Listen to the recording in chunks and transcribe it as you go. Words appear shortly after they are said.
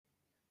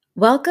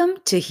Welcome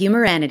to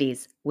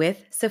Humoranities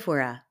with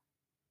Sephora.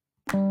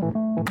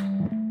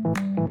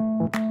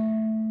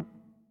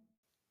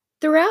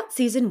 Throughout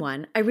Season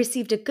 1, I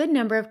received a good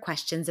number of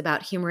questions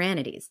about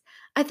Humoranities.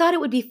 I thought it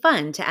would be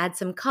fun to add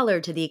some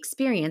color to the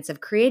experience of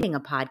creating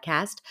a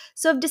podcast,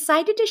 so I've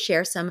decided to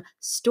share some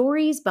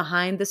stories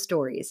behind the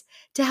stories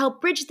to help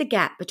bridge the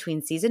gap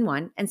between Season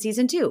 1 and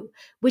Season 2,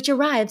 which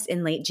arrives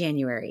in late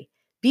January.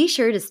 Be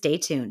sure to stay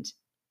tuned.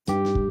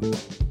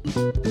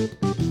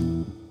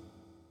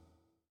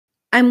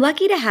 I'm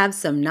lucky to have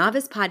some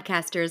novice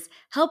podcasters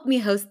help me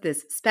host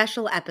this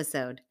special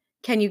episode.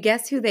 Can you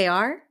guess who they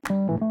are?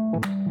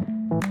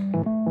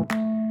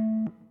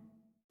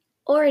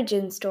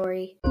 Origin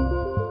story.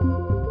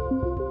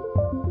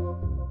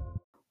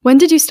 When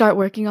did you start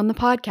working on the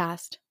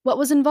podcast? What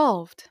was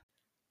involved?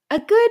 A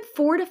good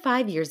 4 to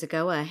 5 years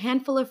ago, a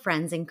handful of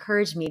friends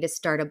encouraged me to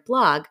start a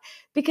blog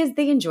because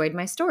they enjoyed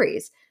my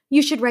stories.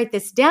 You should write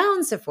this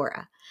down,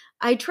 Sephora.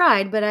 I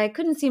tried, but I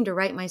couldn't seem to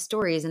write my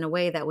stories in a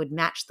way that would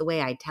match the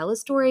way I tell a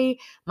story,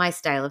 my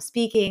style of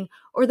speaking,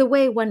 or the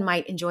way one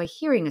might enjoy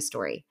hearing a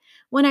story.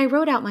 When I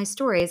wrote out my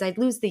stories, I'd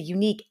lose the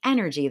unique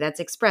energy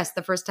that's expressed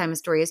the first time a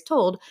story is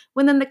told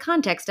within the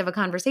context of a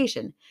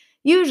conversation.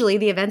 Usually,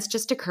 the events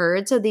just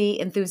occurred, so the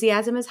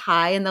enthusiasm is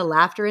high and the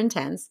laughter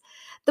intense.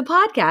 The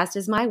podcast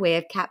is my way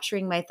of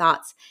capturing my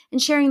thoughts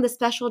and sharing the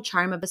special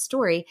charm of a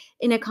story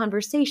in a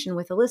conversation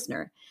with a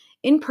listener.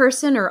 In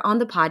person or on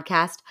the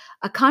podcast,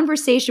 a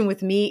conversation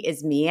with me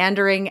is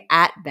meandering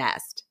at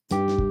best.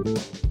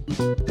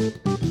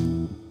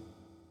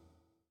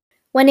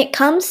 When it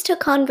comes to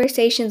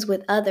conversations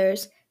with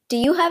others, do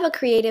you have a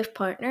creative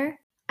partner?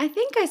 I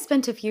think I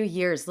spent a few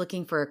years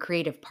looking for a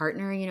creative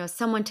partner,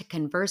 someone to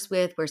converse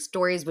with where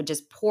stories would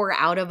just pour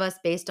out of us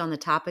based on the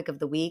topic of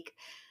the week.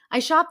 I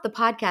shopped the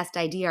podcast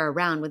idea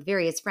around with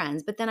various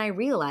friends, but then I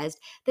realized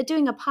that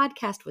doing a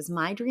podcast was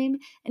my dream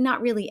and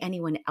not really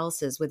anyone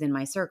else's within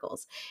my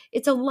circles.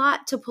 It's a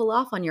lot to pull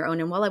off on your own,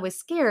 and while I was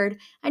scared,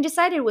 I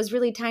decided it was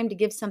really time to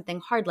give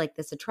something hard like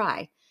this a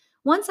try.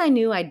 Once I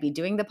knew I'd be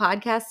doing the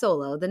podcast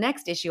solo, the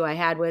next issue I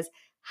had was,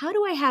 how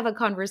do I have a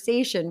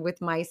conversation with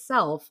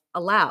myself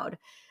aloud?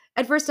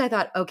 At first I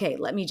thought, okay,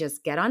 let me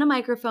just get on a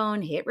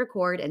microphone, hit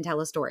record, and tell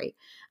a story.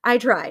 I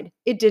tried.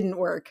 It didn't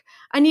work.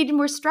 I needed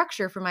more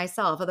structure for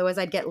myself, otherwise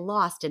I'd get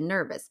lost and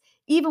nervous,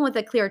 even with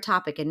a clear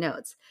topic and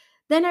notes.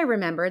 Then I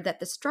remembered that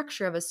the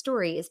structure of a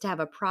story is to have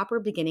a proper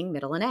beginning,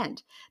 middle, and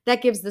end.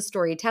 That gives the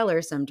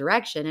storyteller some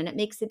direction, and it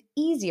makes it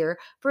easier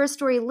for a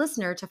story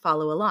listener to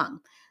follow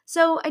along.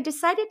 So I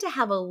decided to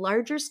have a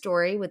larger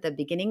story with a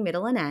beginning,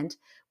 middle, and end,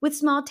 with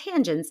small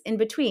tangents in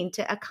between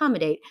to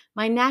accommodate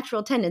my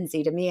natural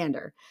tendency to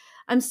meander.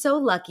 I'm so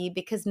lucky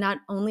because not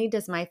only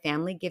does my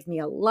family give me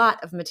a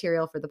lot of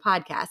material for the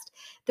podcast,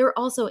 they're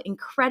also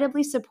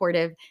incredibly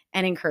supportive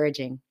and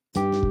encouraging.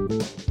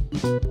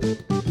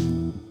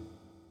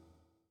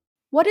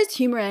 What is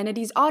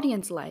Humoranities'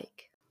 audience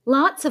like?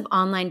 Lots of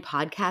online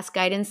podcast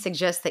guidance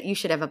suggests that you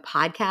should have a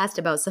podcast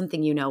about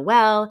something you know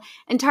well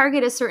and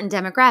target a certain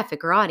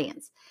demographic or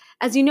audience.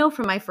 As you know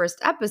from my first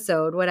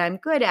episode, what I'm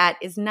good at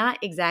is not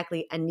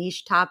exactly a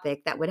niche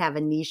topic that would have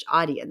a niche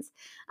audience.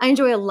 I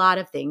enjoy a lot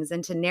of things,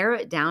 and to narrow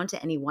it down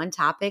to any one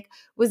topic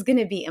was going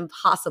to be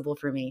impossible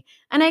for me,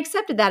 and I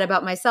accepted that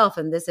about myself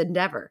in this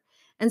endeavor.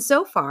 And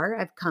so far,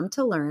 I've come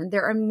to learn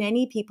there are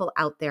many people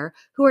out there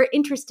who are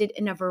interested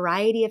in a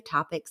variety of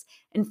topics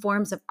and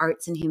forms of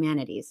arts and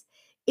humanities.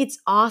 It's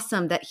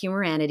awesome that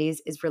Humoranities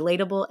is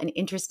relatable and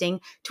interesting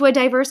to a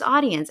diverse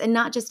audience and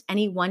not just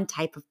any one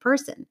type of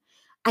person.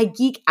 I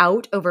geek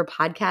out over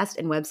podcast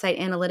and website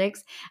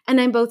analytics, and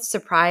I'm both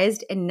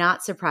surprised and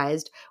not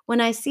surprised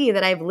when I see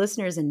that I have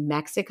listeners in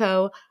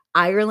Mexico,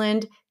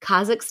 Ireland,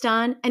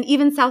 Kazakhstan, and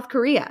even South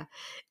Korea.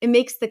 It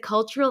makes the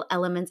cultural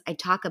elements I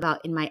talk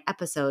about in my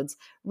episodes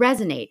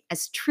resonate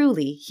as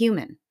truly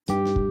human.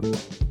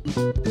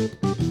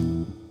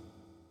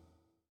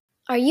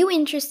 Are you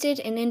interested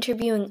in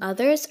interviewing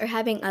others or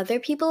having other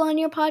people on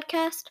your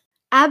podcast?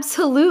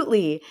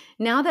 Absolutely.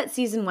 Now that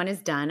Season 1 is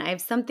done, I have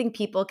something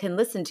people can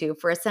listen to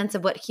for a sense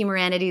of what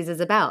Humoranities is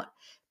about.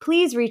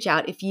 Please reach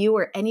out if you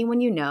or anyone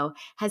you know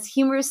has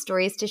humorous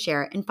stories to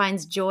share and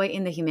finds joy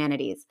in the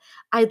humanities.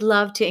 I'd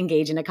love to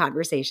engage in a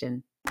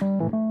conversation.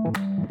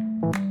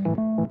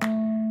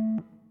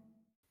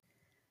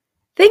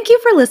 Thank you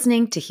for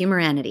listening to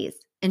Humoranities.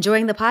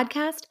 Enjoying the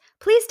podcast?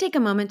 Please take a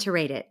moment to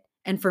rate it.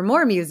 And for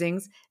more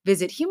musings,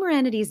 visit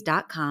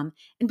humoranities.com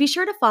and be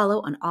sure to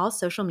follow on all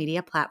social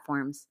media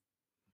platforms.